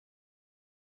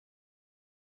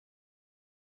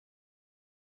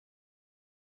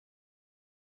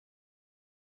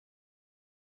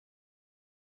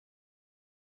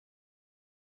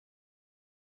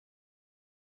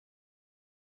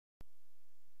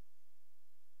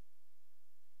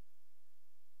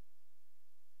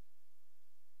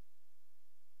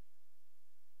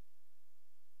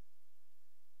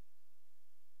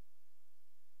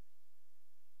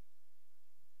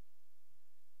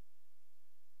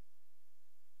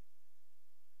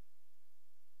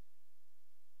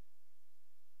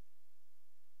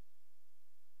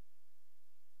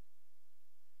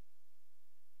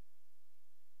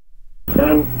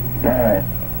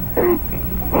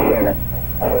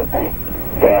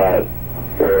5,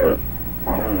 4,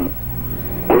 3,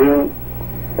 2,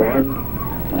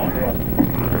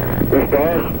 1. Lift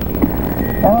off.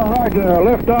 All right,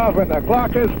 lift off and the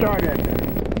clock has started.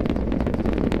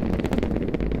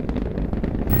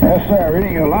 Yes, sir,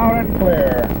 reading you loud and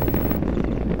clear.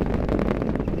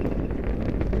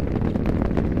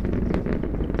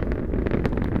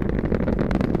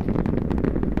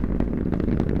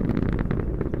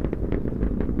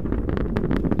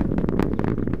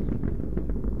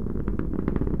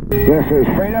 This is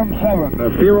Freedom 7.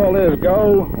 The fuel is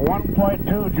go,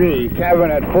 1.2 G.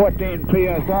 Cabin at 14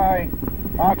 PSI.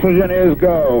 Oxygen is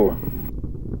go.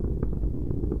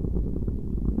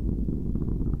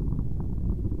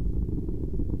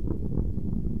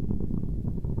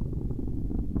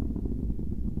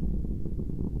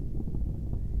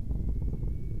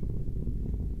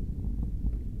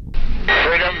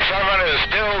 Freedom 7 is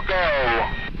still go.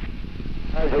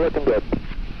 How's it looking good?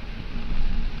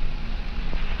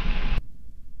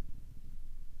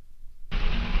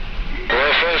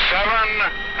 This is 7.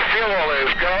 Fuel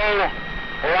is go.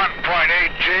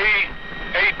 1.8 G.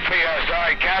 8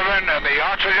 PSI cabin, and the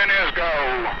oxygen is go.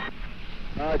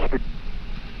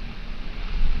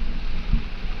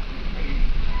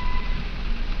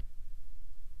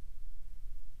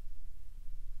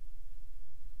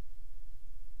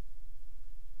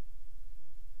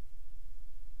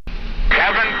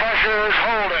 Cabin pressure is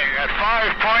holding at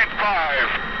 5.5.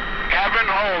 Cabin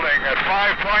holding at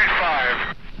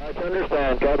 5.5. I can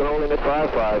understand. Cabin holding at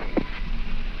 5.5.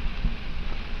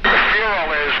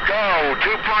 Fuel is go,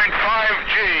 2.5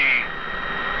 G.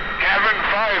 Cabin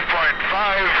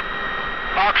 5.5.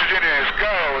 Oxygen is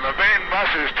go. The main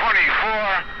bus is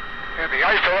 24, and the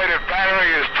isolated battery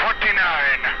is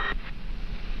 29.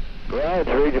 Right,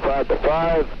 read you 5 to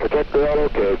 5. Protect the all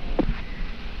okay.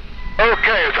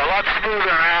 Okay, it's a lot smoother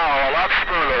now, a lot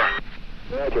smoother.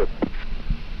 Roger.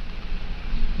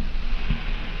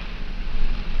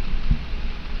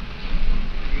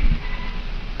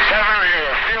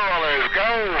 Fuel is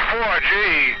go, 4G,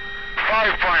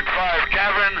 5.5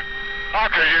 cabin,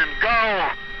 oxygen go,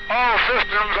 all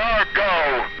systems are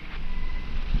go.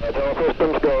 That's all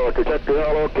systems go, detector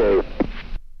all okay.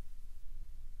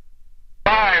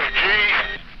 5G.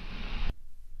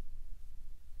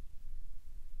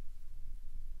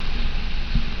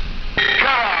 Cut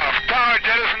off, tower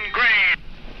jettison green.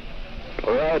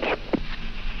 Roger.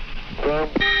 Firm.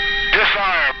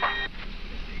 Disarm.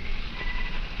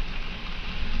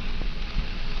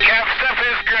 Cap step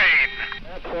is green.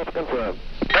 That's confirmed.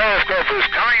 Periscope is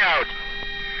coming out.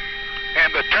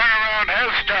 And the turnaround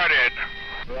has started.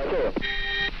 Roger.